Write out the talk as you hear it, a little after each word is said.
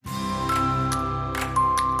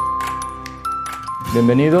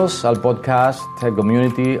Bienvenidos al podcast The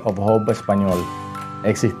Community of Hope Español.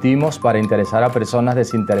 Existimos para interesar a personas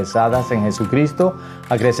desinteresadas en Jesucristo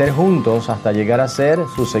a crecer juntos hasta llegar a ser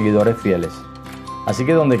sus seguidores fieles. Así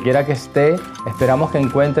que donde quiera que esté, esperamos que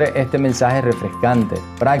encuentre este mensaje refrescante,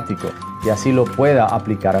 práctico y así lo pueda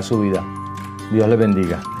aplicar a su vida. Dios le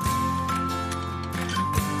bendiga.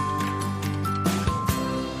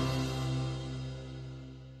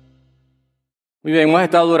 Muy bien, hemos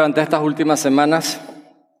estado durante estas últimas semanas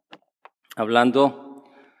hablando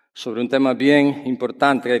sobre un tema bien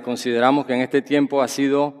importante que consideramos que en este tiempo ha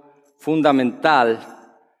sido fundamental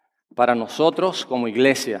para nosotros como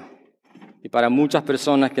iglesia y para muchas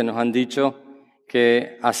personas que nos han dicho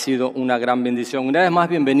que ha sido una gran bendición. Una vez más,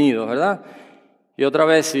 bienvenidos, ¿verdad? Y otra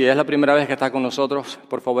vez, si es la primera vez que está con nosotros,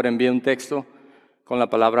 por favor envíe un texto con la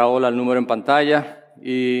palabra hola al número en pantalla.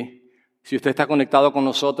 Y si usted está conectado con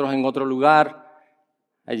nosotros en otro lugar,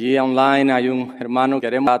 allí online hay un hermano que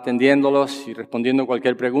estaremos atendiéndolos y respondiendo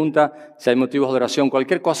cualquier pregunta. Si hay motivos de oración,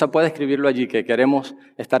 cualquier cosa, puede escribirlo allí, que queremos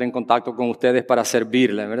estar en contacto con ustedes para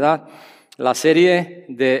servirles, ¿verdad? La serie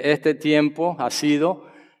de este tiempo ha sido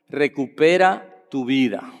Recupera tu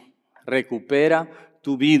vida. Recupera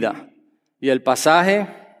tu vida. Y el pasaje,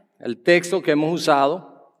 el texto que hemos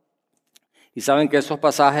usado, y saben que esos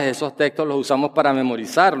pasajes, esos textos los usamos para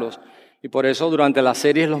memorizarlos, y por eso durante las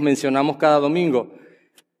series los mencionamos cada domingo.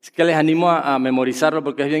 Es que les animo a memorizarlo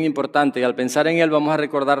porque es bien importante y al pensar en él vamos a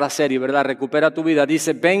recordar la serie, ¿verdad? Recupera tu vida.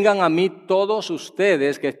 Dice, vengan a mí todos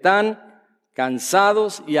ustedes que están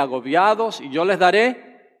cansados y agobiados y yo les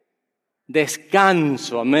daré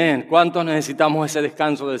descanso. Amén. ¿Cuántos necesitamos ese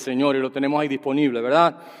descanso del Señor? Y lo tenemos ahí disponible,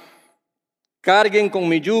 ¿verdad? Carguen con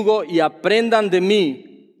mi yugo y aprendan de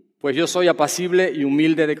mí, pues yo soy apacible y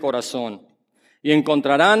humilde de corazón. Y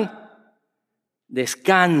encontrarán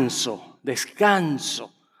descanso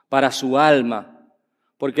para su alma,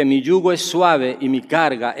 porque mi yugo es suave y mi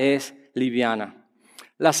carga es liviana.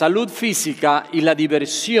 La salud física y la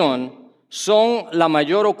diversión son la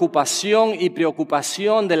mayor ocupación y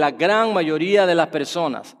preocupación de la gran mayoría de las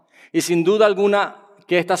personas. Y sin duda alguna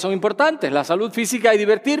que estas son importantes, la salud física y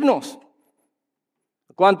divertirnos.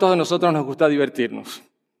 ¿Cuántos de nosotros nos gusta divertirnos?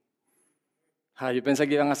 Yo pensé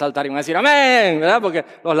que iban a saltar y iban a decir amén, ¿verdad? Porque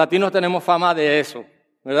los latinos tenemos fama de eso,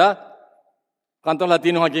 ¿verdad? ¿Cuántos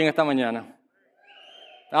latinos aquí en esta mañana?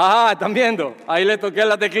 Ajá, están viendo, ahí le toqué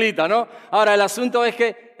la teclita, ¿no? Ahora, el asunto es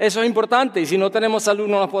que eso es importante y si no tenemos salud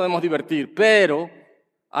no nos podemos divertir, pero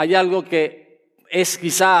hay algo que es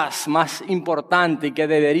quizás más importante y que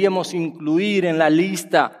deberíamos incluir en la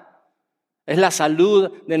lista, es la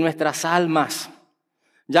salud de nuestras almas,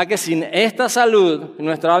 ya que sin esta salud,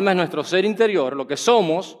 nuestra alma es nuestro ser interior, lo que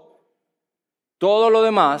somos, todo lo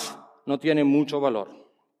demás no tiene mucho valor.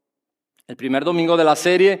 El primer domingo de la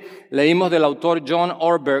serie leímos del autor John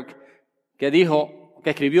Ortberg que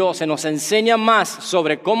escribió, se nos enseña más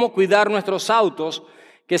sobre cómo cuidar nuestros autos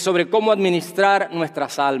que sobre cómo administrar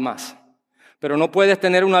nuestras almas. Pero no puedes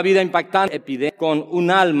tener una vida impactante con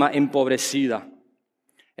un alma empobrecida.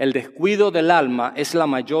 El descuido del alma es la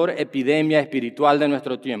mayor epidemia espiritual de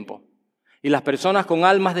nuestro tiempo. Y las personas con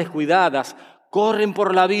almas descuidadas corren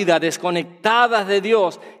por la vida desconectadas de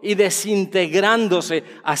Dios y desintegrándose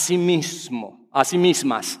a sí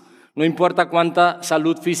mismas. No importa cuánta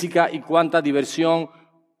salud física y cuánta diversión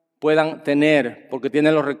puedan tener, porque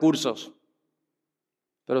tienen los recursos.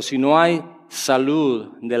 Pero si no hay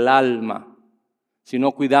salud del alma, si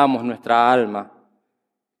no cuidamos nuestra alma,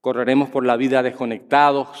 correremos por la vida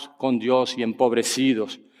desconectados con Dios y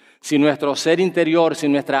empobrecidos. Si nuestro ser interior, si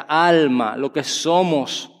nuestra alma, lo que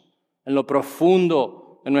somos, en lo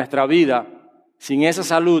profundo de nuestra vida, sin esa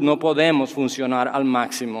salud no podemos funcionar al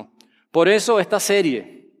máximo. Por eso esta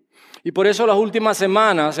serie, y por eso las últimas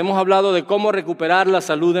semanas hemos hablado de cómo recuperar la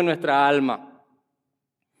salud de nuestra alma.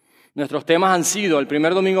 Nuestros temas han sido, el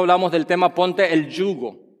primer domingo hablamos del tema Ponte el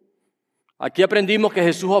yugo. Aquí aprendimos que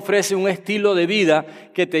Jesús ofrece un estilo de vida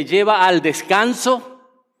que te lleva al descanso.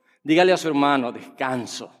 Dígale a su hermano,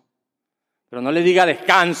 descanso. Pero no le diga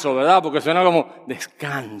descanso, ¿verdad? Porque suena como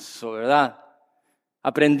descanso, ¿verdad?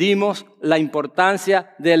 Aprendimos la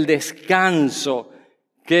importancia del descanso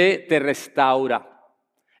que te restaura.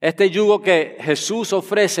 Este yugo que Jesús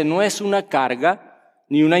ofrece no es una carga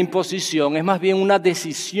ni una imposición, es más bien una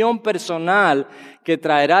decisión personal que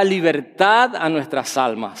traerá libertad a nuestras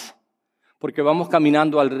almas, porque vamos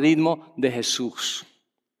caminando al ritmo de Jesús.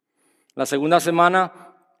 La segunda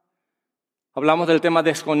semana hablamos del tema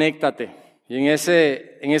desconéctate. Y en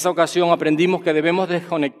esa ocasión aprendimos que debemos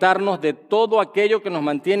desconectarnos de todo aquello que nos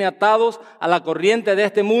mantiene atados a la corriente de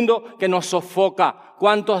este mundo que nos sofoca.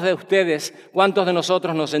 ¿Cuántos de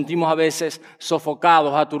nosotros nos sentimos a veces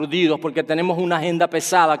sofocados, aturdidos, porque tenemos una agenda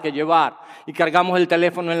pesada que llevar y cargamos el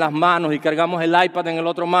teléfono en las manos y cargamos el iPad en el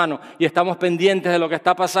otro mano y estamos pendientes de lo que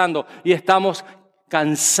está pasando y estamos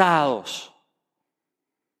cansados?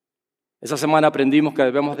 Esa semana aprendimos que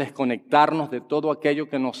debemos desconectarnos de todo aquello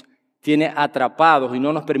que nos tiene atrapados y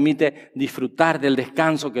no nos permite disfrutar del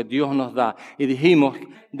descanso que Dios nos da. Y dijimos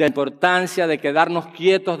de la importancia de quedarnos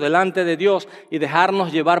quietos delante de Dios y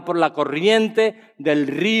dejarnos llevar por la corriente del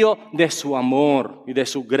río de su amor y de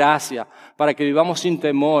su gracia, para que vivamos sin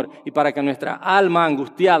temor y para que nuestra alma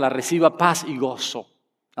angustiada reciba paz y gozo.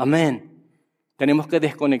 Amén. Tenemos que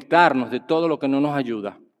desconectarnos de todo lo que no nos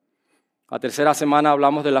ayuda. La tercera semana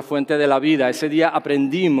hablamos de la fuente de la vida. Ese día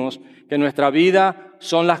aprendimos que nuestra vida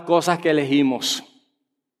son las cosas que elegimos.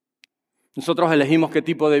 Nosotros elegimos qué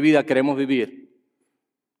tipo de vida queremos vivir.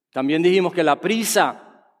 También dijimos que la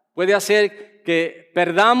prisa puede hacer que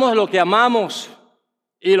perdamos lo que amamos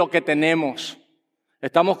y lo que tenemos.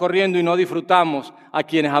 Estamos corriendo y no disfrutamos a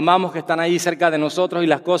quienes amamos que están ahí cerca de nosotros y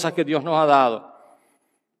las cosas que Dios nos ha dado.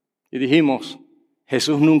 Y dijimos,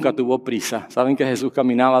 Jesús nunca tuvo prisa. ¿Saben que Jesús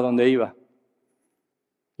caminaba donde iba?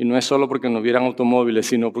 Y no es solo porque no hubieran automóviles,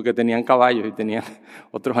 sino porque tenían caballos y tenían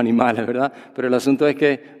otros animales, ¿verdad? Pero el asunto es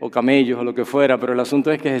que, o camellos o lo que fuera, pero el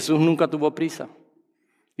asunto es que Jesús nunca tuvo prisa.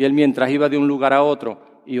 Y Él mientras iba de un lugar a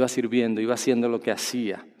otro, iba sirviendo, iba haciendo lo que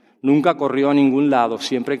hacía. Nunca corrió a ningún lado,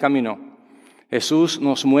 siempre caminó. Jesús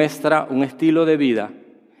nos muestra un estilo de vida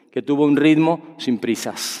que tuvo un ritmo sin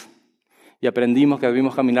prisas. Y aprendimos que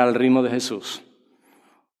debimos caminar al ritmo de Jesús.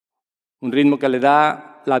 Un ritmo que le da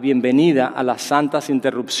la bienvenida a las santas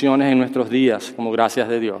interrupciones en nuestros días, como gracias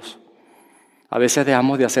de Dios. A veces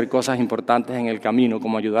dejamos de hacer cosas importantes en el camino,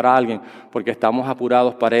 como ayudar a alguien, porque estamos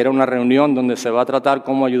apurados para ir a una reunión donde se va a tratar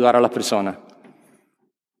cómo ayudar a las personas.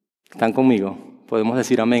 ¿Están conmigo? Podemos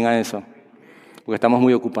decir amén a eso, porque estamos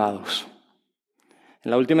muy ocupados.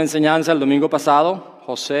 En la última enseñanza, el domingo pasado,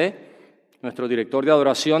 José, nuestro director de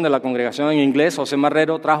adoración de la congregación en inglés, José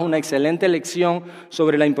Marrero, trajo una excelente lección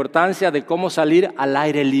sobre la importancia de cómo salir al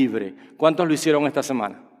aire libre. ¿Cuántos lo hicieron esta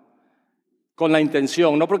semana? Con la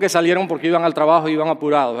intención, no porque salieron porque iban al trabajo y iban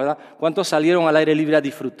apurados, ¿verdad? ¿Cuántos salieron al aire libre a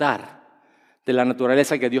disfrutar de la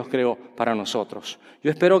naturaleza que Dios creó para nosotros? Yo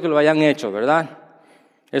espero que lo hayan hecho, ¿verdad?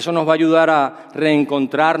 Eso nos va a ayudar a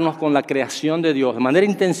reencontrarnos con la creación de Dios de manera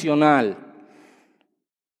intencional.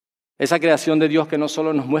 Esa creación de Dios que no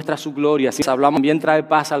solo nos muestra su gloria, sino hablamos, también trae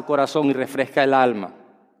paz al corazón y refresca el alma.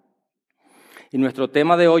 Y nuestro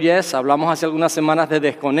tema de hoy es, hablamos hace algunas semanas de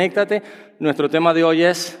desconéctate, nuestro tema de hoy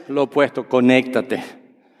es lo opuesto, conéctate,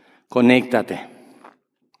 conéctate,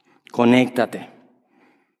 conéctate.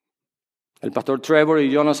 El pastor Trevor y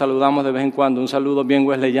yo nos saludamos de vez en cuando, un saludo bien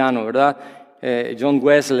wesleyano, ¿verdad? John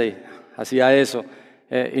Wesley hacía eso,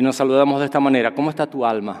 y nos saludamos de esta manera, ¿cómo está tu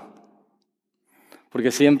alma? Porque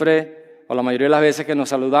siempre, o la mayoría de las veces que nos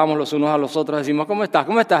saludamos los unos a los otros, decimos, ¿cómo estás?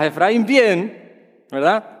 ¿Cómo estás, Efraín? Bien,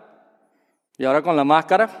 ¿verdad? Y ahora con la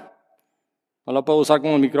máscara, no la puedo usar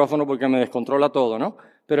con el micrófono porque me descontrola todo, ¿no?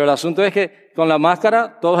 Pero el asunto es que con la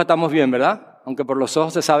máscara todos estamos bien, ¿verdad? Aunque por los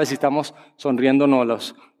ojos se sabe si estamos sonriendo o no.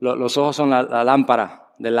 Los ojos son la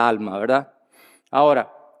lámpara del alma, ¿verdad? Ahora,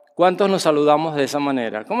 ¿cuántos nos saludamos de esa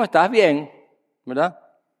manera? ¿Cómo estás? Bien, ¿verdad?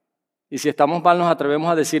 Y si estamos mal, nos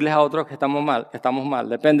atrevemos a decirles a otros que estamos mal,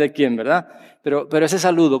 depende de quién, ¿verdad? Pero ese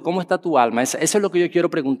saludo, ¿cómo está tu alma? Eso es lo que yo quiero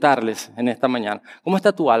preguntarles en esta mañana. ¿Cómo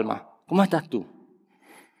está tu alma? ¿Cómo estás tú?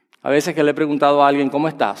 A veces que le he preguntado a alguien, ¿cómo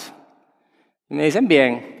estás? Y me dicen,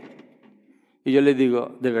 bien. Y yo les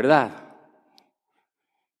digo, ¿de verdad?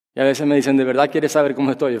 Y a veces me dicen, ¿de verdad quieres saber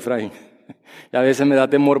cómo estoy, Efraín? Y a veces me da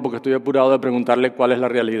temor porque estoy apurado de preguntarle cuál es la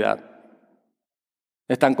realidad.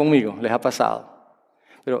 ¿Están conmigo? ¿Les ha pasado?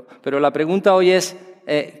 Pero la pregunta hoy es,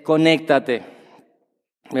 conéctate,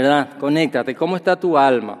 ¿verdad? Conéctate. ¿Cómo está tu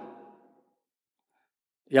alma?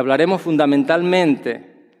 Y hablaremos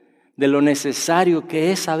fundamentalmente de lo necesario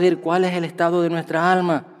que es saber cuál es el estado de nuestra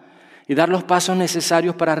alma y dar los pasos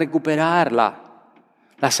necesarios para recuperarla.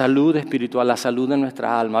 La salud espiritual, la salud de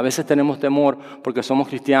nuestra alma. A veces tenemos temor porque somos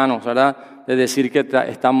cristianos, ¿verdad? De decir que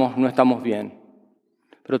no estamos bien.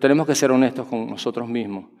 Pero tenemos que ser honestos con nosotros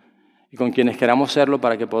mismos y con quienes queramos serlo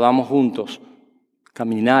para que podamos juntos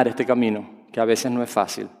caminar este camino, que a veces no es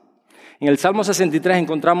fácil. En el Salmo 63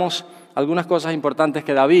 encontramos algunas cosas importantes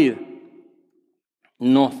que David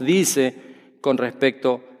nos dice con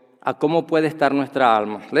respecto a cómo puede estar nuestra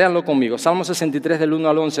alma. Léanlo conmigo. Salmo 63 del 1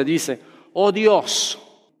 al 11 dice, oh Dios,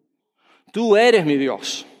 tú eres mi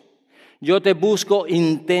Dios. Yo te busco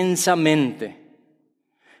intensamente.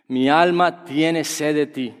 Mi alma tiene sed de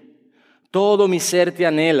ti. Todo mi ser te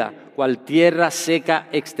anhela, cual tierra seca,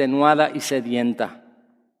 extenuada y sedienta.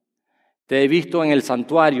 Te he visto en el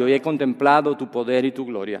santuario y he contemplado tu poder y tu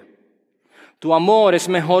gloria. Tu amor es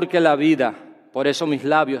mejor que la vida, por eso mis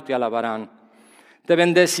labios te alabarán. Te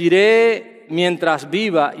bendeciré mientras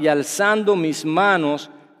viva y alzando mis manos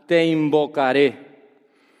te invocaré.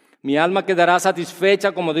 Mi alma quedará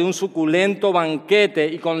satisfecha como de un suculento banquete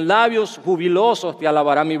y con labios jubilosos te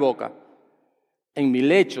alabará mi boca. En mi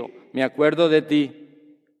lecho me acuerdo de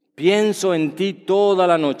ti, pienso en ti toda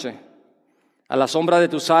la noche. A la sombra de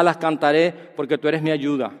tus alas cantaré porque tú eres mi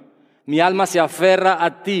ayuda. Mi alma se aferra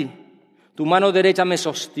a ti, tu mano derecha me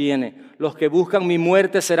sostiene. Los que buscan mi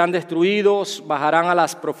muerte serán destruidos, bajarán a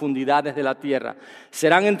las profundidades de la tierra.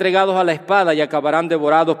 Serán entregados a la espada y acabarán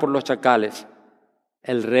devorados por los chacales.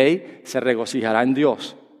 El rey se regocijará en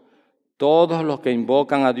Dios. Todos los que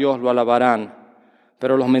invocan a Dios lo alabarán,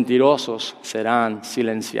 pero los mentirosos serán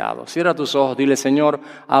silenciados. Cierra tus ojos, dile: Señor,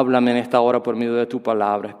 háblame en esta hora por medio de tu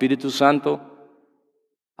palabra. Espíritu Santo,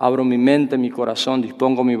 abro mi mente, mi corazón,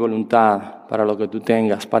 dispongo mi voluntad para lo que tú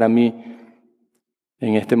tengas para mí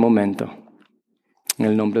en este momento. En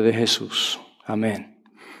el nombre de Jesús. Amén.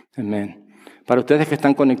 Amén. Para ustedes que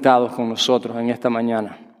están conectados con nosotros en esta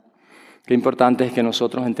mañana, qué importante es que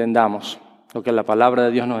nosotros entendamos lo que la palabra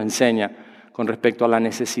de Dios nos enseña con respecto a la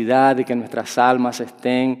necesidad de que nuestras almas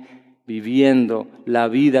estén viviendo la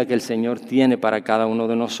vida que el Señor tiene para cada uno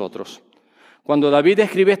de nosotros. Cuando David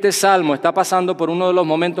escribe este salmo, está pasando por uno de los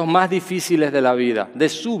momentos más difíciles de la vida, de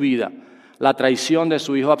su vida, la traición de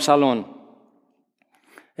su hijo Absalón.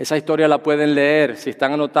 Esa historia la pueden leer, si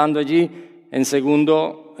están anotando allí, en el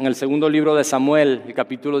segundo libro de Samuel, el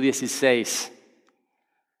capítulo 16.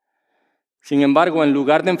 Sin embargo, en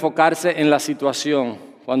lugar de enfocarse en la situación,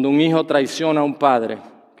 cuando un hijo traiciona a un padre,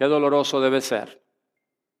 qué doloroso debe ser.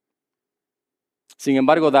 Sin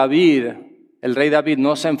embargo, el rey David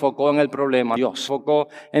no se enfocó en el problema, Dios se enfocó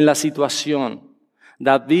en la situación.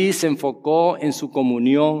 David se enfocó en su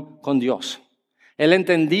comunión con Dios.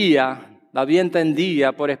 David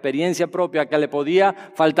entendía por experiencia propia que le podía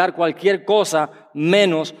faltar cualquier cosa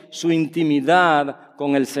menos su intimidad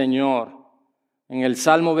con el Señor. En el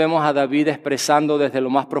Salmo vemos a David expresando desde lo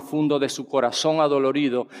más profundo de su corazón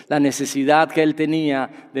adolorido la necesidad que él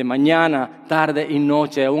tenía de mañana, tarde y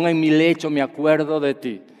noche. Aún en mi lecho me acuerdo de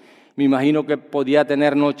ti. Me imagino que podía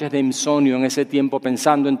tener noches de insomnio en ese tiempo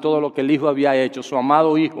pensando en todo lo que el hijo había hecho, su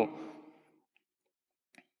amado hijo.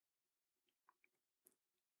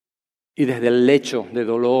 Y desde el lecho de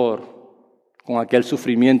dolor, con aquel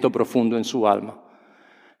sufrimiento profundo en su alma,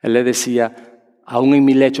 él le decía: aún en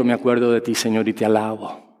mi lecho me acuerdo de ti, Señor, y te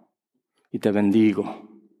alabo y te bendigo.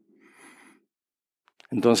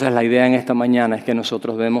 Entonces la idea en esta mañana es que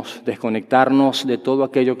nosotros debemos desconectarnos de todo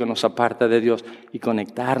aquello que nos aparta de Dios y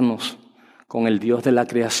conectarnos con el Dios de la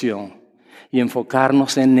creación y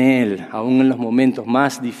enfocarnos en Él, aún en los momentos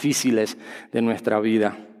más difíciles de nuestra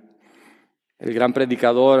vida. El gran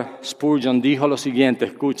predicador Spurgeon dijo lo siguiente,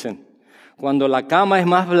 escuchen: cuando la cama es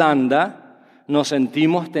más blanda, nos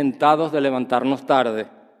sentimos tentados de levantarnos tarde.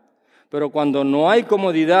 Pero cuando no hay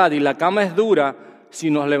comodidad y la cama es dura,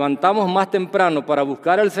 si nos levantamos más temprano para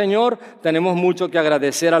buscar al Señor, tenemos mucho que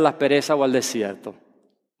agradecer a la pereza o al desierto.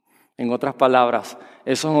 En otras palabras,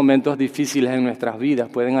 esos momentos difíciles en nuestras vidas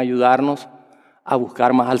pueden ayudarnos a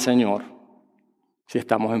buscar más al Señor, si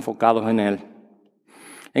estamos enfocados en Él.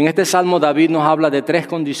 En este Salmo David nos habla de 3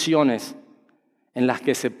 condiciones en las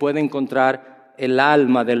que se puede encontrar el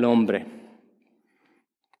alma del hombre.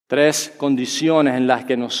 3 condiciones en las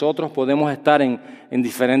que nosotros podemos estar en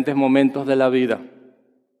diferentes momentos de la vida.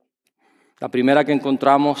 La primera que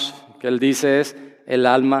encontramos, que él dice, es el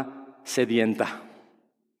alma sedienta.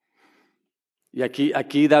 Y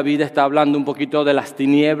aquí David está hablando un poquito de las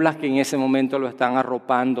tinieblas que en ese momento lo están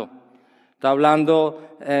arropando. Está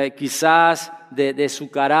hablando quizás de su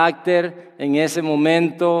carácter en ese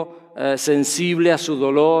momento, sensible a su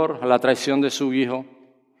dolor, a la traición de su hijo.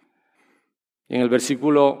 En el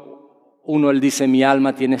versículo 1 él dice: mi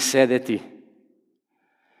alma tiene sed de ti.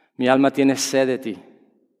 Mi alma tiene sed de ti.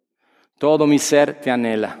 Todo mi ser te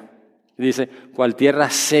anhela. Dice: cual tierra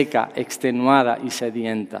seca, extenuada y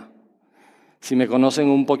sedienta. Si me conocen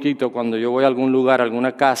un poquito, cuando yo voy a algún lugar, a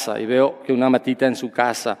alguna casa, y veo que una matita en su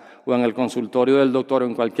casa, o en el consultorio del doctor, o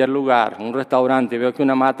en cualquier lugar, en un restaurante, y veo que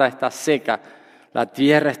una mata está seca, la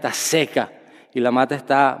tierra está seca, y la mata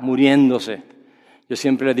está muriéndose, yo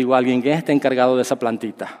siempre le digo a alguien: ¿quién está encargado de esa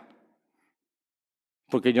plantita?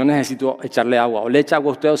 Porque yo necesito echarle agua. O le echa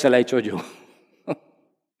agua a usted o se la echo yo.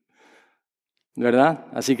 ¿Verdad?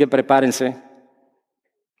 Así que prepárense,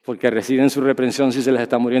 porque reciben su reprensión si se les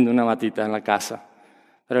está muriendo una matita en la casa.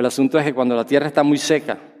 Pero el asunto es que cuando la tierra está muy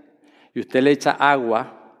seca y usted le echa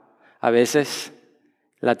agua, a veces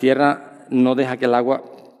la tierra no deja que el agua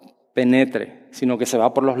penetre, sino que se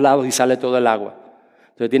va por los lados y sale todo el agua.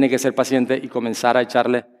 Entonces tiene que ser paciente y comenzar a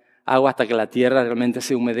echarle agua hasta que la tierra realmente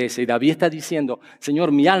se humedece. Y David está diciendo,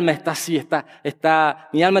 Señor, mi alma está así,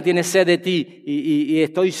 mi alma tiene sed de ti y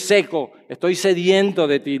estoy seco, estoy sediento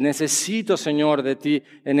de ti, necesito, Señor, de ti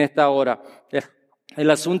en esta hora. El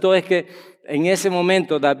asunto es que en ese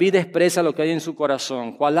momento David expresa lo que hay en su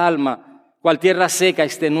corazón. ¿Cuál alma, cuál tierra seca,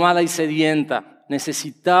 extenuada y sedienta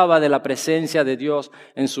necesitaba de la presencia de Dios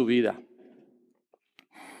en su vida?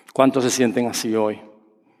 ¿Cuántos se sienten así hoy?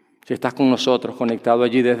 Si estás con nosotros, conectado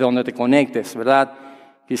allí desde donde te conectes, ¿verdad?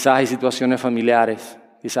 Quizás hay situaciones familiares,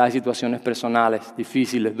 quizás hay situaciones personales,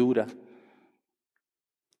 difíciles, duras.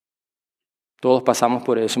 Todos pasamos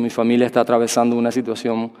por eso. Mi familia está atravesando una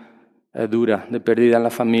situación dura, de pérdida en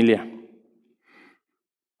la familia.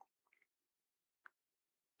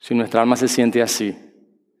 Si nuestra alma se siente así,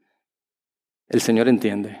 el Señor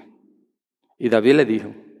entiende. Y David le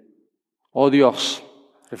dijo, oh Dios,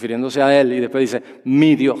 refiriéndose a él, y después dice,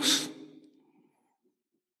 mi Dios,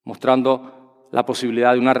 mostrando la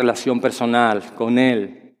posibilidad de una relación personal con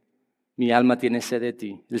él. Mi alma tiene sed de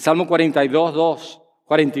ti. El Salmo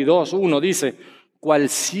 42:1 dice, cual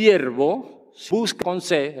siervo busca con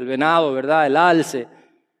sed, el venado, ¿verdad? El alce,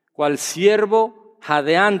 cual siervo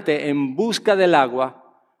jadeante en busca del agua,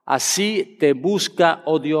 así te busca,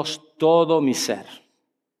 oh Dios, todo mi ser.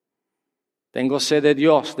 Tengo sed de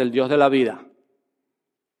Dios, del Dios de la vida.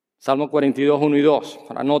 Salmo 42:1 y 2.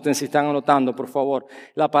 Anoten si están anotando, por favor.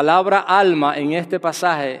 La palabra alma en este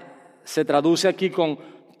pasaje se traduce aquí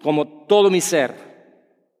como todo mi ser.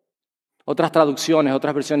 Otras traducciones,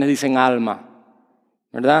 otras versiones dicen alma,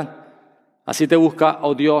 ¿verdad? Así te busca,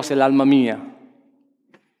 oh Dios, el alma mía.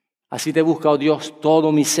 Así te busca, oh Dios,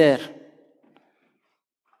 todo mi ser.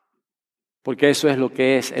 Porque eso es lo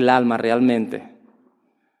que es el alma realmente.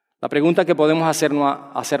 La pregunta que podemos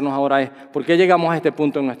hacernos ahora es, ¿por qué llegamos a este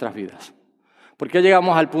punto en nuestras vidas? ¿Por qué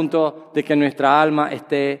llegamos al punto de que nuestra alma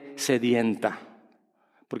esté sedienta?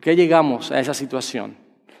 ¿Por qué llegamos a esa situación?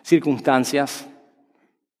 Circunstancias,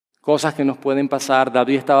 cosas que nos pueden pasar.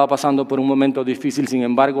 David estaba pasando por un momento difícil, sin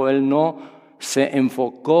embargo, él no se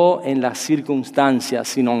enfocó en las circunstancias,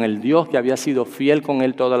 sino en el Dios que había sido fiel con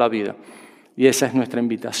él toda la vida. Y esa es nuestra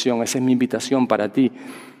invitación, esa es mi invitación para ti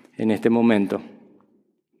en este momento.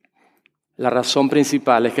 La razón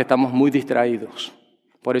principal es que estamos muy distraídos.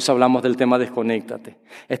 Por eso hablamos del tema desconéctate.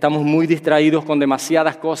 Estamos muy distraídos con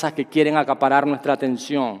demasiadas cosas que quieren acaparar nuestra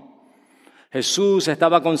atención. Jesús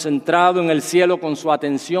estaba concentrado en el cielo con su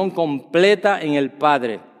atención completa en el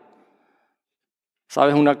Padre.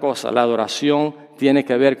 ¿Sabes una cosa? La adoración tiene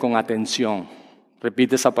que ver con atención.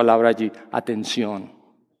 Repite esa palabra allí, atención.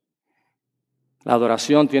 La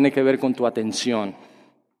adoración tiene que ver con tu atención.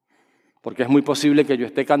 Porque es muy posible que yo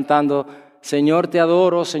esté cantando, Señor te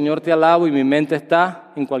adoro, Señor te alabo, y mi mente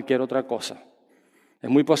está en cualquier otra cosa. Es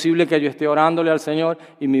muy posible que yo esté orándole al Señor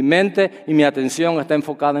y mi mente y mi atención está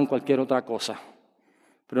enfocada en cualquier otra cosa.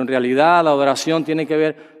 Pero en realidad la adoración tiene que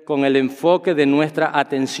ver con el enfoque de nuestra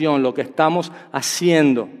atención, lo que estamos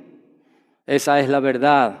haciendo. Esa es la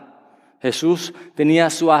verdad. Jesús tenía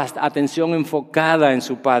su atención enfocada en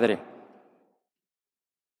su Padre.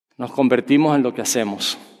 Nos convertimos en lo que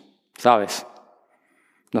hacemos. ¿Sabes?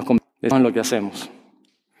 Nos convertimos en lo que hacemos.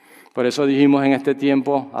 Por eso dijimos en este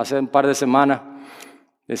tiempo, hace un par de semanas,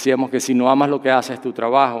 decíamos que si no amas lo que haces, tu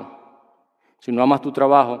trabajo, si no amas tu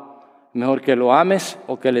trabajo, mejor que lo ames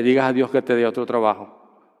o que le digas a Dios que te dé otro trabajo.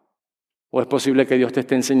 O es posible que Dios te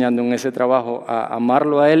esté enseñando en ese trabajo a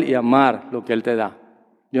amarlo a Él y amar lo que Él te da.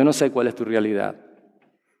 Yo no sé cuál es tu realidad.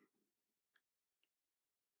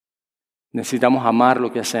 Necesitamos amar lo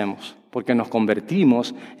que hacemos, porque nos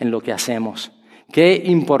convertimos en lo que hacemos. Qué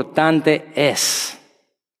importante es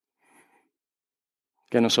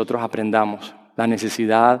que nosotros aprendamos la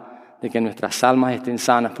necesidad de que nuestras almas estén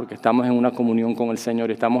sanas, porque estamos en una comunión con el Señor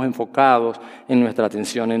y estamos enfocados en nuestra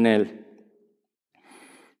atención en Él.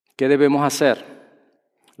 ¿Qué debemos hacer?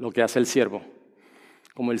 Lo que hace el siervo.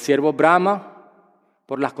 Como el siervo brama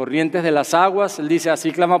por las corrientes de las aguas, él dice,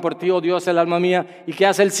 así clama por ti, oh Dios, el alma mía. ¿Y qué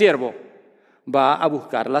hace el siervo? Va a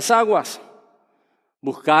buscar las aguas.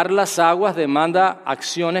 Buscar las aguas demanda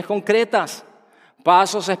acciones concretas,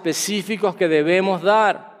 pasos específicos que debemos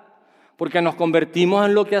dar, porque nos convertimos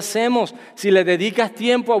en lo que hacemos. Si le dedicas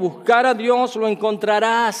tiempo a buscar a Dios, lo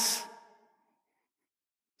encontrarás.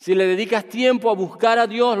 Si le dedicas tiempo a buscar a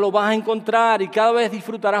Dios, lo vas a encontrar y cada vez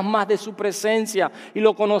disfrutarás más de su presencia y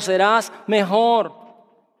lo conocerás mejor.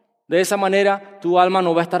 De esa manera, tu alma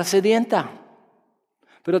no va a estar sedienta.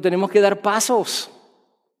 Pero tenemos que dar pasos.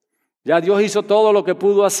 Ya Dios hizo todo lo que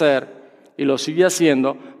pudo hacer y lo sigue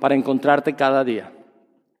haciendo para encontrarte cada día.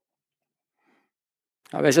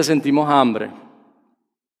 A veces sentimos hambre,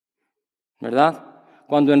 ¿verdad?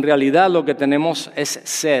 Cuando en realidad lo que tenemos es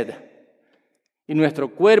sed. Y nuestro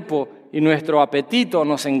cuerpo y nuestro apetito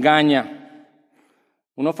nos engaña.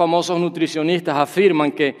 Unos famosos nutricionistas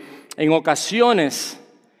afirman que en ocasiones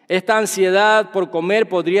esta ansiedad por comer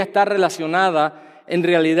podría estar relacionada en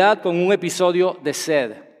realidad con un episodio de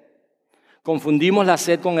sed. Confundimos la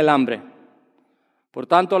sed con el hambre. Por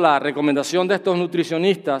tanto, la recomendación de estos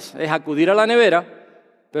nutricionistas es acudir a la nevera,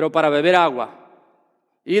 pero para beber agua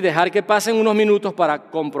y dejar que pasen unos minutos para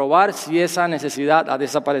comprobar si esa necesidad ha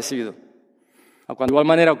desaparecido. De igual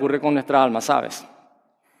manera ocurre con nuestra alma, ¿sabes?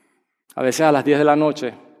 A veces a las 10 de la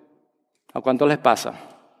noche, ¿a cuánto les pasa?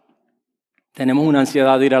 Tenemos una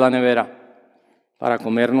ansiedad de ir a la nevera para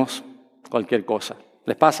comernos cualquier cosa.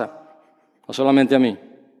 ¿Les pasa? No solamente a mí.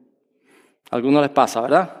 A algunos les pasa,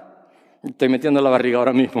 ¿verdad? Estoy metiendo la barriga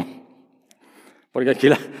ahora mismo, porque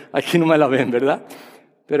aquí no me la ven, ¿verdad?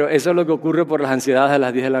 Pero eso es lo que ocurre por las ansiedades de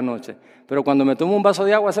las 10 de la noche. Pero cuando me tomo un vaso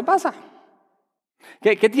de agua, se pasa.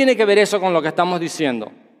 ¿Qué tiene que ver eso con lo que estamos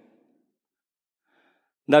diciendo?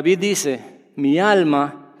 David dice, mi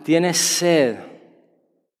alma tiene sed.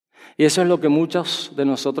 Y eso es lo que muchos de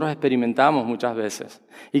nosotros experimentamos muchas veces.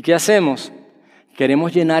 ¿Y qué hacemos?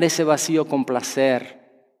 Queremos llenar ese vacío con placer,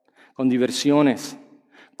 con diversiones,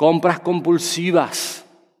 compras compulsivas.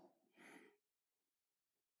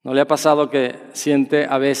 ¿No le ha pasado que siente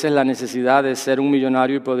a veces la necesidad de ser un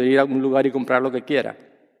millonario y poder ir a un lugar y comprar lo que quiera?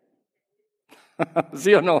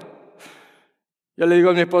 ¿Sí o no? Yo le digo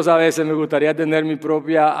a mi esposa a veces, me gustaría tener mi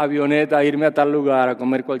propia avioneta, irme a tal lugar a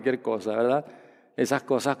comer cualquier cosa, ¿verdad? Esas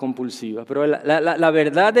cosas compulsivas. Pero la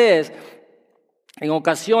verdad es, en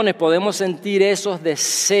ocasiones podemos sentir esos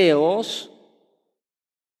deseos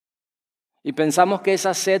y pensamos que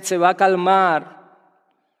esa sed se va a calmar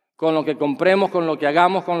con lo que compremos, con lo que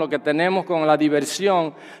hagamos, con lo que tenemos, con la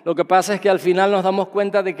diversión. Lo que pasa es que al final nos damos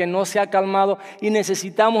cuenta de que no se ha calmado y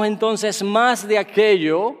necesitamos entonces más de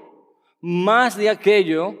aquello.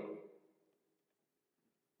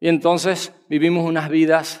 Y entonces vivimos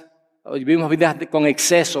vidas con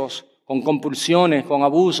excesos, con compulsiones, con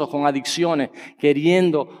abusos, con adicciones,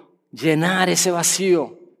 queriendo llenar ese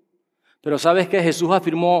vacío. Pero ¿sabes qué? Jesús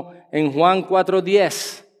afirmó en Juan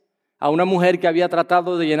 4:10 a una mujer que había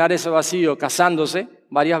tratado de llenar ese vacío casándose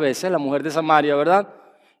varias veces, la mujer de Samaria, ¿verdad?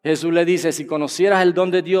 Jesús le dice, si conocieras el don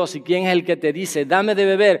de Dios y quién es el que te dice, dame de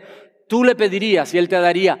beber, tú le pedirías y Él te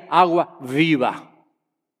daría agua viva.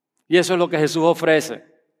 Y eso es lo que Jesús ofrece.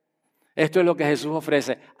 Esto es lo que Jesús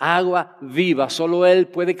ofrece, agua viva. Solo Él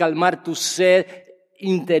puede calmar tu sed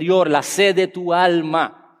interior, la sed de tu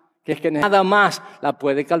alma, que es que nada más la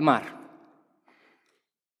puede calmar.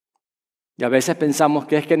 Y a veces pensamos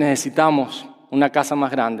que es que necesitamos una casa más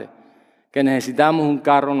grande, que necesitamos un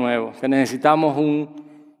carro nuevo, que necesitamos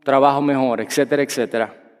un trabajo mejor, etcétera,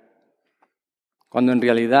 etcétera. Cuando en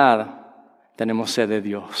realidad tenemos sed de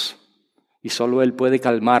Dios y solo Él puede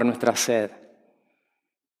calmar nuestra sed.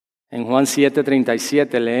 En Juan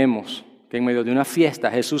 7:37 leemos que en medio de una fiesta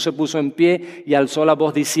Jesús se puso en pie y alzó la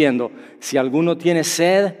voz diciendo, si alguno tiene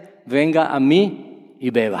sed, venga a mí y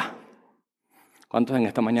beba. ¿Cuántos en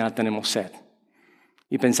esta mañana tenemos sed?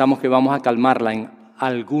 Y pensamos que vamos a calmarla en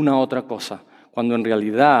alguna otra cosa, cuando en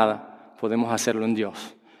realidad podemos hacerlo en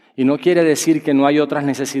Dios. Y no quiere decir que no hay otras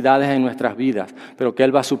necesidades en nuestras vidas, pero que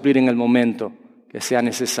Él va a suplir en el momento que sea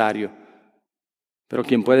necesario. Pero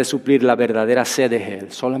quien puede suplir la verdadera sed es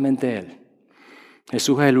Él, solamente Él.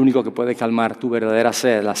 Jesús es el único que puede calmar tu verdadera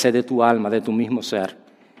sed, la sed de tu alma, de tu mismo ser.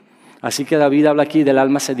 Así que David habla aquí del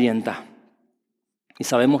alma sedienta. Y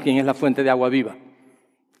sabemos quién es la fuente de agua viva.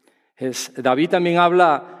 David también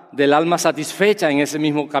habla del alma satisfecha en ese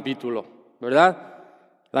mismo capítulo, ¿verdad?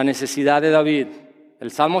 La necesidad de David. El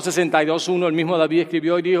Salmo 62:1, el mismo David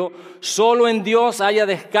escribió y dijo, solo en Dios haya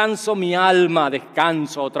descanso mi alma,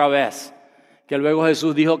 descanso otra vez. Que luego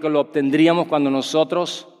Jesús dijo que lo obtendríamos cuando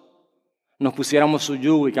nosotros nos pusiéramos su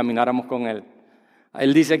yugo y camináramos con Él.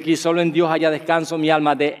 Él dice aquí, solo en Dios haya descanso mi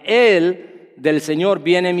alma, de Él, del Señor,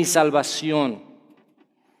 viene mi salvación.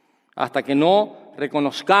 Hasta que no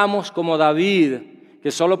reconozcamos como David que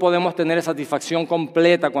solo podemos tener satisfacción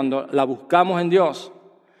completa cuando la buscamos en Dios,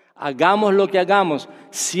 hagamos lo que hagamos,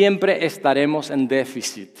 siempre estaremos en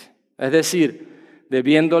déficit. Es decir,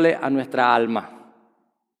 debiéndole a nuestra alma.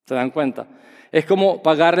 ¿Se dan cuenta? Es como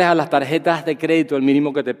pagarles a las tarjetas de crédito el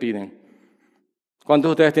mínimo que te piden. ¿Cuántos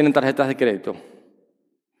de ustedes tienen tarjetas de crédito?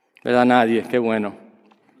 ¿Verdad? Nadie, qué bueno.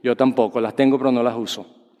 Yo tampoco, las tengo pero no las uso.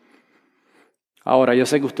 Ahora, yo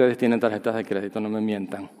sé que ustedes tienen tarjetas de crédito, no me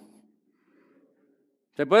mientan.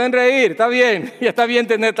 Se pueden reír, está bien, y está bien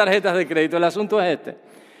tener tarjetas de crédito. El asunto es este.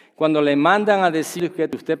 Cuando le mandan a decir que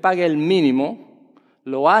usted pague el mínimo,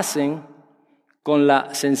 lo hacen con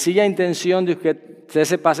la sencilla intención de que usted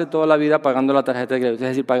se pase toda la vida pagando la tarjeta de crédito, es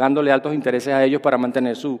decir, pagándole altos intereses a ellos para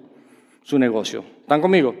mantener su negocio. ¿Están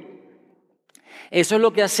conmigo? Eso es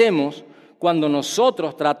lo que hacemos cuando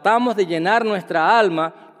nosotros tratamos de llenar nuestra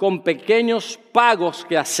alma con pequeños pagos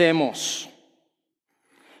que hacemos.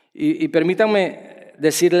 Y permítanme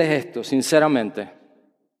decirles esto, sinceramente.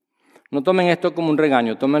 No tomen esto como un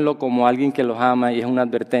regaño, tómenlo como alguien que los ama y es una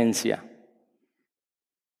advertencia.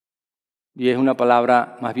 Y es una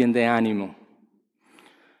palabra más bien de ánimo.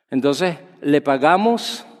 Entonces, le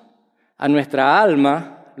pagamos a nuestra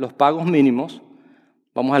alma los pagos mínimos.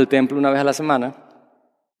 Vamos al templo una vez a la semana.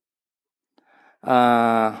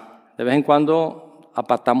 De vez en cuando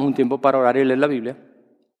apartamos un tiempo para orar y leer la Biblia,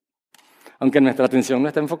 aunque nuestra atención no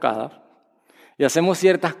está enfocada. Y hacemos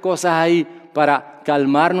ciertas cosas ahí para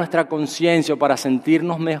calmar nuestra conciencia, para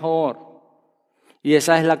sentirnos mejor. Y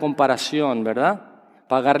esa es la comparación, ¿verdad?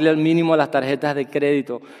 Pagarle al mínimo a las tarjetas de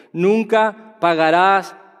crédito. Nunca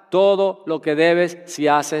pagarás todo lo que debes si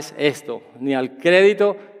haces esto, ni al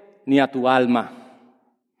crédito ni a tu alma,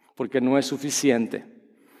 porque no es suficiente.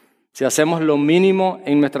 Si hacemos lo mínimo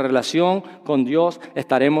en nuestra relación con Dios,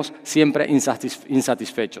 estaremos siempre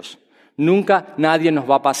insatisfechos. Nunca nadie nos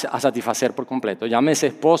va a satisfacer por completo. Llámese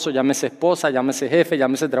esposo, llámese esposa, llámese jefe,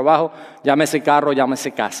 llámese trabajo, llámese carro,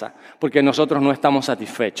 llámese casa, porque nosotros no estamos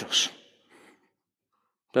satisfechos.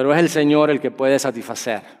 Pero es el Señor el que puede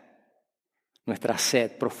satisfacer nuestra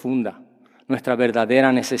sed profunda, nuestra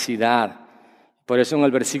verdadera necesidad. Por eso en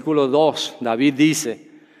el versículo 2, David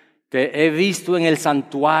dice: te he visto en el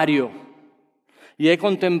santuario y he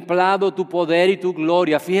contemplado tu poder y tu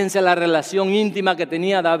gloria. Fíjense la relación íntima que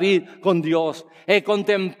tenía David con Dios. He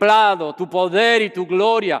contemplado tu poder y tu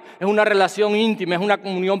gloria. Es una relación íntima, es una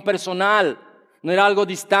comunión personal. No era algo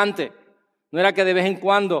distante. No era que de vez en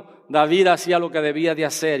cuando David hacía lo que debía de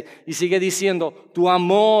hacer. Y sigue diciendo, tu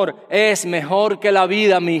amor es mejor que la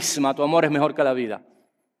vida misma. Tu amor es mejor que la vida.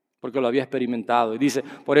 Porque lo había experimentado. Y dice,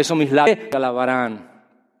 por eso mis labios te alabarán.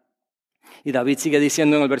 Y David sigue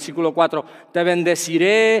diciendo en el versículo 4, te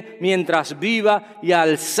bendeciré mientras viva y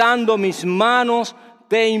alzando mis manos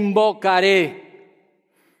te invocaré.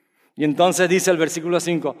 Y entonces dice el versículo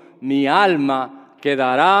 5, mi alma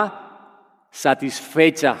quedará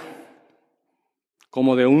satisfecha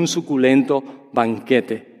como de un suculento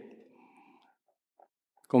banquete.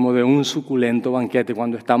 Como de un suculento banquete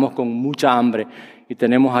cuando estamos con mucha hambre y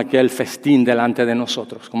tenemos aquel festín delante de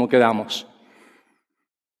nosotros. ¿Cómo quedamos?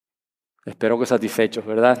 Espero que satisfechos,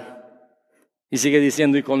 ¿verdad? Y sigue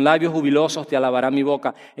diciendo, y con labios jubilosos te alabará mi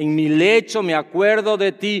boca. En mi lecho me acuerdo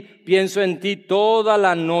de ti, pienso en ti toda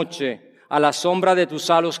la noche. A la sombra de tus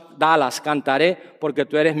alas cantaré porque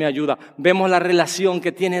tú eres mi ayuda. Vemos la relación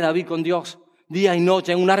que tiene David con Dios. Día y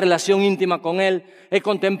noche, en una relación íntima con Él. He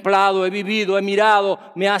contemplado, he vivido, he mirado,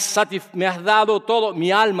 me has dado todo.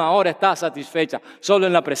 Mi alma ahora está satisfecha. Solo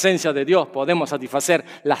en la presencia de Dios podemos satisfacer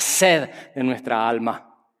la sed de nuestra alma.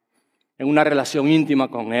 En una relación íntima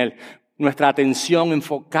con Él, nuestra atención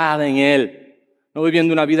enfocada en Él, no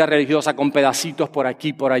viviendo una vida religiosa con pedacitos por aquí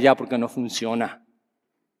y por allá porque no funciona.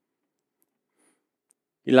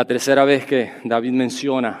 Y la tercera vez que David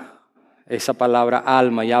menciona esa palabra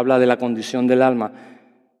alma y habla de la condición del alma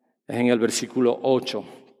es en el versículo 8,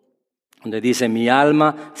 donde dice, mi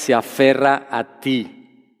alma se aferra a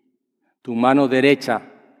ti, tu mano derecha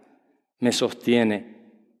me sostiene,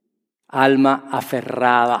 alma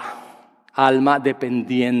aferrada. Alma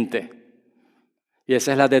dependiente. Y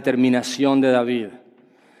esa es la determinación de David.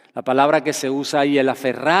 La palabra que se usa ahí, el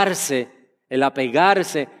aferrarse, el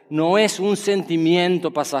apegarse, no es un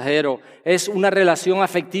sentimiento pasajero, es una relación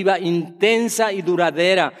afectiva intensa y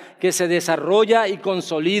duradera que se desarrolla y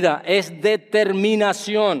consolida, es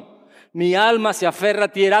determinación. Mi alma se aferra a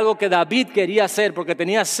ti, era algo que David quería hacer porque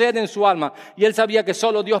tenía sed en su alma y él sabía que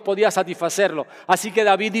solo Dios podía satisfacerlo. Así que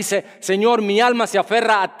David dice, Señor, mi alma se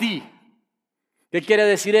aferra a ti. ¿Qué quiere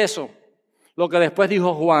decir eso? Lo que después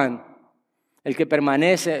dijo Juan, el que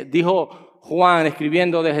permanece, dijo Juan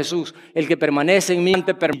escribiendo de Jesús, el que permanece en mí,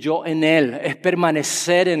 yo en él, es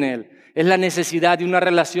permanecer en él. Es la necesidad de una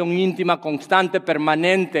relación íntima, constante,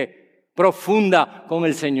 permanente, profunda con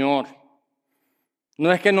el Señor.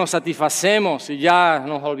 No es que nos satisfacemos y ya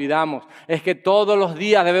nos olvidamos. Es que todos los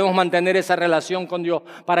días debemos mantener esa relación con Dios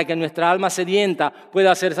para que nuestra alma sedienta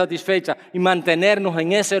pueda ser satisfecha y mantenernos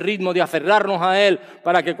en ese ritmo de aferrarnos a Él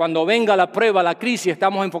para que cuando venga la prueba, la crisis,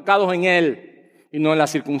 estamos enfocados en Él y no en la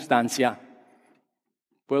circunstancia.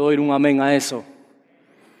 ¿Puedo oír un amén a eso?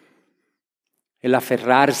 el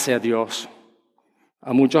aferrarse a Dios.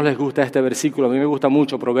 A muchos les gusta este versículo, a mí me gusta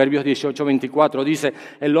mucho. Proverbios 18:24 dice,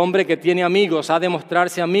 el hombre que tiene amigos ha de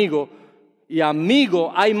mostrarse amigo, y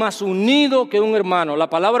amigo hay más unido que un hermano. La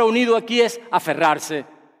palabra unido aquí es aferrarse.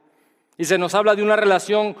 Y se nos habla de una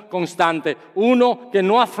relación constante, uno que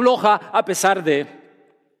no afloja a pesar de.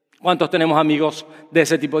 ¿Cuántos tenemos amigos de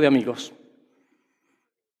ese tipo de amigos?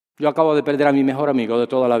 Yo acabo de perder a mi mejor amigo de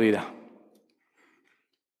toda la vida.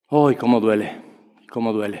 ¡Ay, cómo duele!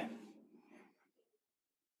 ¡Cómo duele!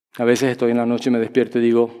 A veces estoy en la noche y me despierto y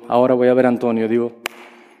digo, ahora voy a ver a Antonio. Digo,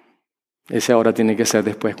 ese ahora tiene que ser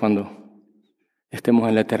después cuando estemos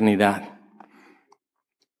en la eternidad.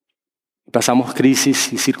 Pasamos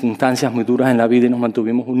crisis y circunstancias muy duras en la vida y nos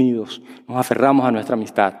mantuvimos unidos. Nos aferramos a nuestra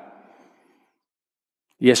amistad.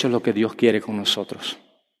 Y eso es lo que Dios quiere con nosotros.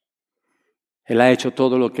 Él ha hecho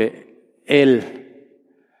todo lo que Él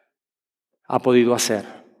ha podido hacer.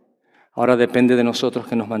 Ahora depende de nosotros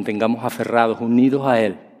que nos mantengamos aferrados, unidos a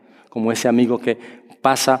Él, como ese amigo que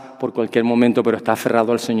pasa por cualquier momento, pero está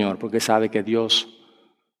aferrado al Señor, porque sabe que Dios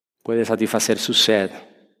puede satisfacer su sed.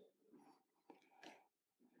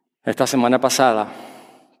 Esta semana pasada,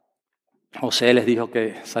 José les dijo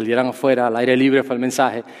que salieran afuera, al aire libre fue el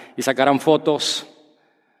mensaje, y sacaran fotos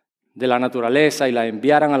de la naturaleza y la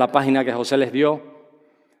enviaran a la página que José les dio.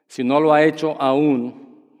 Si no lo ha hecho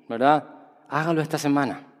aún, ¿verdad? Hágalo esta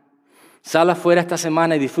semana. Sal afuera esta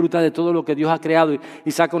semana y disfruta de todo lo que Dios ha creado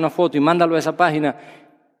y saca una foto y mándalo a esa página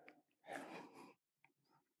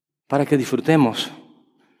para que disfrutemos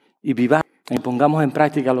y vivamos y pongamos en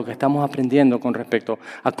práctica lo que estamos aprendiendo con respecto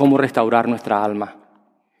a cómo restaurar nuestra alma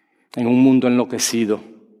en un mundo enloquecido.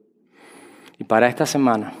 Y para esta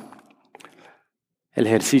semana, el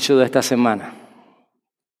ejercicio de esta semana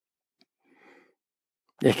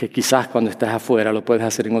es que quizás cuando estés afuera lo puedes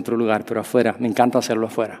hacer en otro lugar, pero afuera, me encanta hacerlo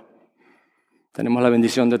afuera. Tenemos la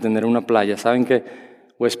bendición de tener una playa. Saben que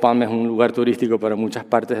West Palm es un lugar turístico para muchas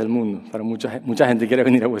partes del mundo. Para mucha gente quiere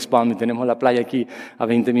venir a West Palm y tenemos la playa aquí a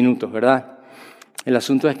 20 minutos, ¿verdad? El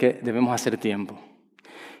asunto es que debemos hacer tiempo.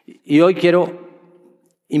 Y hoy quiero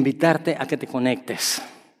invitarte a que te conectes.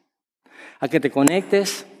 A que te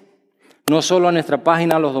conectes no solo a nuestra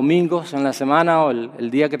página los domingos, en la semana o el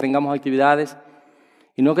día que tengamos actividades,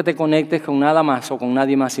 y no que te conectes con nada más o con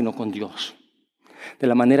nadie más, sino con Dios. De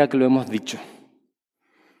la manera que lo hemos dicho.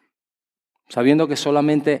 Sabiendo que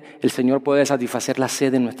solamente el Señor puede satisfacer la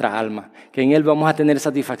sed de nuestra alma, que en Él vamos a tener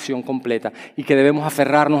satisfacción completa y que debemos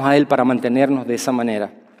aferrarnos a Él para mantenernos de esa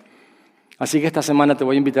manera. Así que esta semana te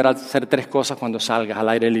voy a invitar a hacer 3 cosas cuando salgas al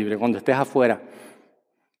aire libre, cuando estés afuera.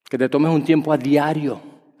 Que te tomes un tiempo a diario,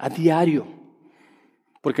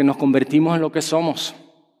 porque nos convertimos en lo que somos.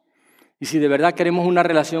 Y si de verdad queremos una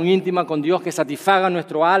relación íntima con Dios que satisfaga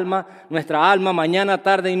nuestra alma mañana,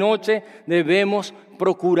 tarde y noche, debemos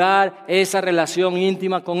procurar esa relación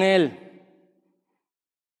íntima con Él.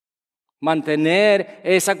 Mantener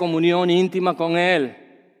esa comunión íntima con Él.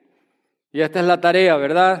 Y esta es la tarea,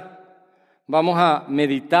 ¿verdad? Vamos a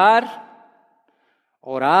meditar,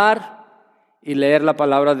 orar y leer la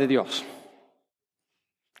palabra de Dios.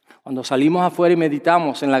 Cuando salimos afuera y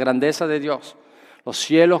meditamos en la grandeza de Dios, los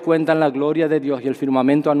cielos cuentan la gloria de Dios y el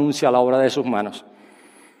firmamento anuncia la obra de sus manos.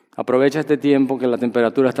 Aprovecha este tiempo que la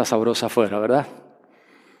temperatura está sabrosa afuera, ¿verdad?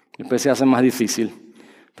 Después se hace más difícil.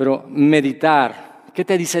 Pero meditar, ¿qué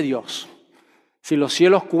te dice Dios? Si los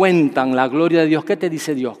cielos cuentan la gloria de Dios, ¿qué te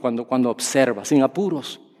dice Dios cuando observas, sin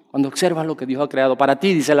apuros? Cuando observas lo que Dios ha creado. Para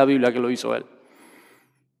ti dice la Biblia que lo hizo Él.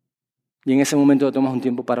 Y en ese momento te tomas un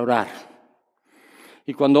tiempo para orar.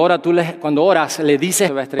 Y cuando oras, le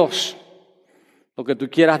dices a Dios lo que tú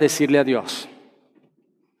quieras decirle a Dios.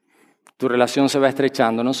 Tu relación se va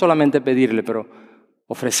estrechando. No solamente pedirle, pero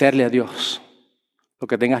ofrecerle a Dios lo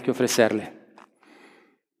que tengas que ofrecerle.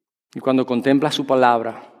 Y cuando contemplas su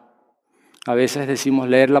palabra, a veces decimos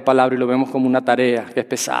leer la palabra y lo vemos como una tarea que es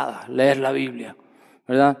pesada, leer la Biblia,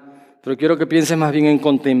 ¿verdad? Pero quiero que pienses más bien en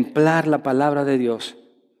contemplar la palabra de Dios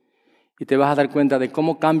y te vas a dar cuenta de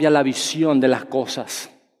cómo cambia la visión de las cosas,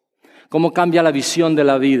 cómo cambia la visión de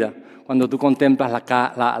la vida cuando tú contemplas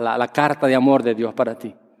la carta de amor de Dios para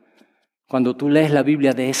ti. Cuando tú lees la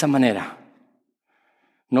Biblia de esa manera,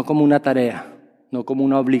 no como una tarea, no como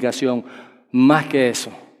una obligación, más que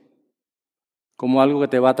eso, como algo que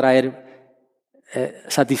te va a traer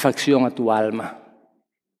satisfacción a tu alma.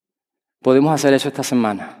 Podemos hacer eso esta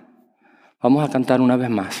semana. Vamos a cantar una vez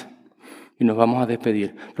más y nos vamos a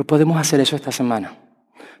despedir. Pero podemos hacer eso esta semana.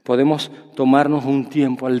 Podemos tomarnos un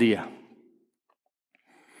tiempo al día.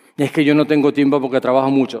 Es que yo no tengo tiempo porque trabajo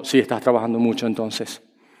mucho. Sí, estás trabajando mucho entonces.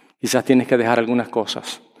 Quizás tienes que dejar algunas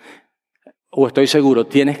cosas. o estoy seguro,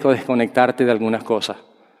 tienes que desconectarte de algunas cosas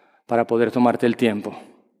para poder tomarte el tiempo.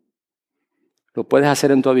 Lo puedes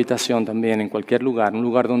hacer en tu habitación también, en cualquier lugar, un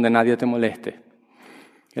lugar donde nadie te moleste.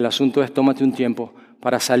 El asunto es tómate un tiempo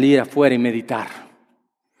para salir afuera y meditar.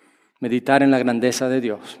 Meditar en la grandeza de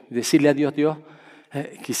Dios. Y decirle a Dios, Dios,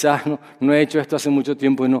 quizás no he hecho esto hace mucho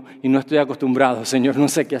tiempo y no estoy acostumbrado, Señor, no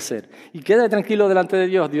sé qué hacer. Y quédate tranquilo delante de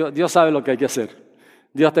Dios. Dios sabe lo que hay que hacer.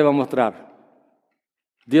 Dios te va a mostrar.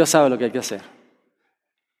 Dios sabe lo que hay que hacer.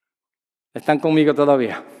 ¿Están conmigo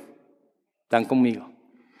todavía? Están conmigo.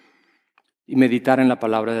 Y meditar en la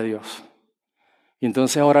palabra de Dios. Y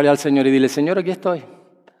entonces órale al Señor y dile, Señor, aquí estoy.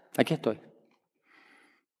 Aquí estoy.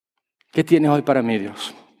 ¿Qué tienes hoy para mí,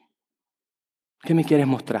 Dios? ¿Qué me quieres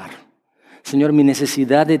mostrar? Señor, mi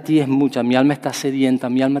necesidad de ti es mucha. Mi alma está sedienta.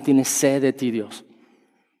 Mi alma tiene sed de ti, Dios.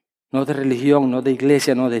 No de religión, no de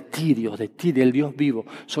iglesia, no de ti, Dios, de ti, del Dios vivo.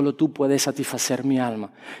 Solo tú puedes satisfacer mi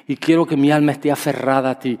alma. Y quiero que mi alma esté aferrada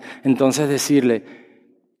a ti. Entonces decirle,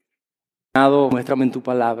 muéstrame en tu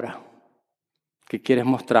palabra que quieres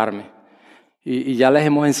mostrarme. Y ya les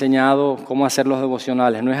hemos enseñado cómo hacer los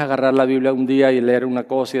devocionales. No es agarrar la Biblia un día y leer una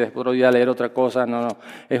cosa y después otro día leer otra cosa. No.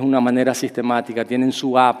 Es una manera sistemática. Tienen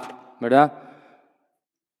su app, ¿verdad?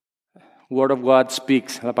 Word of God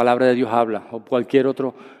Speaks, la palabra de Dios habla, o cualquier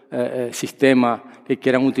otro sistema que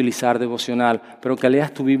quieran utilizar devocional, pero que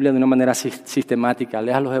leas tu Biblia de una manera sistemática,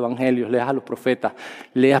 leas los evangelios, leas a los profetas,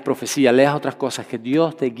 leas profecía, leas otras cosas, que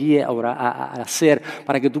Dios te guíe a hacer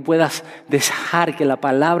para que tú puedas dejar que la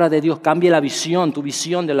palabra de Dios cambie la visión, tu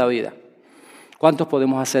visión de la vida. ¿Cuántos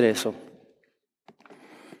podemos hacer eso?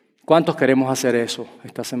 ¿Cuántos queremos hacer eso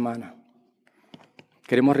esta semana?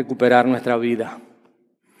 Queremos recuperar nuestra vida.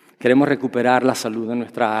 Queremos recuperar la salud de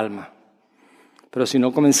nuestra alma. Pero si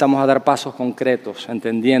no comenzamos a dar pasos concretos,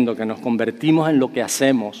 entendiendo que nos convertimos en lo que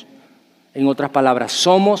hacemos, en otras palabras,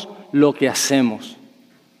 somos lo que hacemos,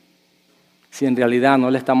 si en realidad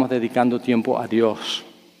no le estamos dedicando tiempo a Dios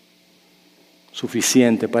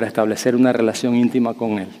suficiente para establecer una relación íntima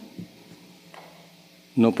con Él,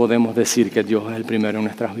 no podemos decir que Dios es el primero en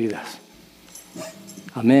nuestras vidas.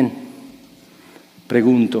 Amén.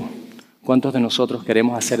 Pregunto, ¿cuántos de nosotros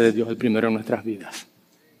queremos hacer de Dios el primero en nuestras vidas?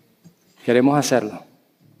 Queremos hacerlo.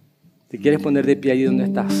 ¿Te quieres poner de pie ahí donde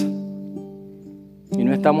estás? Y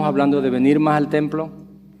no estamos hablando de venir más al templo,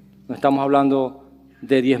 no estamos hablando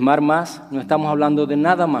de diezmar más, no estamos hablando de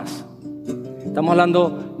nada más. Estamos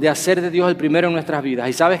hablando de hacer de Dios el primero en nuestras vidas.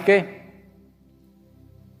 ¿Y sabes qué?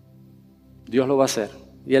 Dios lo va a hacer.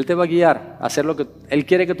 Y Él te va a guiar a hacer lo que Él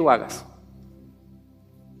quiere que tú hagas.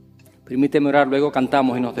 Permíteme orar, luego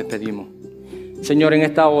cantamos y nos despedimos. Señor, en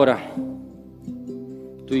esta hora,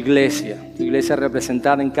 tu iglesia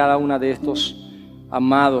representada en cada una de estos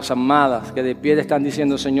amados, amadas, que de pie te están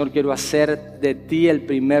diciendo, Señor, quiero hacer de ti el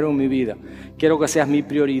primero en mi vida. Quiero que seas mi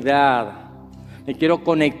prioridad. Me quiero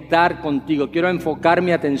conectar contigo. Quiero enfocar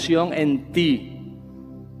mi atención en ti.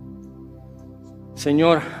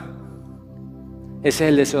 Señor, ese es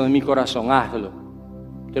el deseo de mi corazón. Hazlo.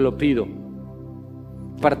 Te lo pido.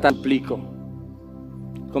 Suplico.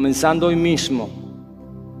 Comenzando hoy mismo,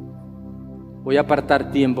 voy a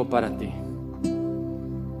apartar tiempo para ti.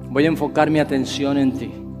 Voy a enfocar mi atención en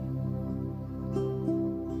ti.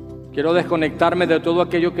 Quiero desconectarme de todo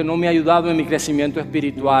aquello que no me ha ayudado en mi crecimiento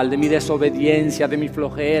espiritual, de mi desobediencia, de mi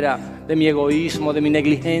flojera, de mi egoísmo, de mi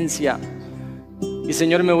negligencia. Y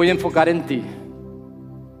Señor, me voy a enfocar en ti,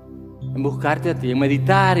 en buscarte a ti, en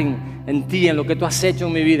meditar en ti, en lo que tú has hecho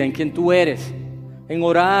en mi vida, en quién tú eres, en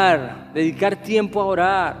orar, dedicar tiempo a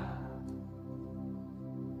orar.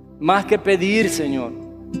 Más que pedir, Señor,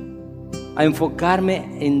 a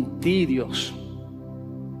enfocarme en ti, Dios,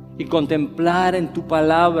 y contemplar en tu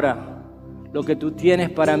palabra lo que tú tienes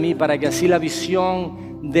para mí, para que así la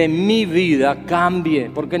visión de mi vida cambie,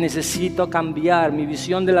 porque necesito cambiar. Mi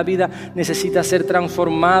visión de la vida necesita ser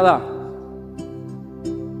transformada.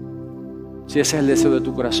 Si ese es el deseo de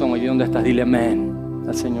tu corazón, allí donde estás, dile amén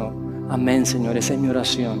al Señor. Amén, Señor, esa es mi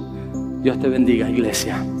oración. Dios te bendiga,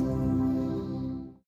 iglesia.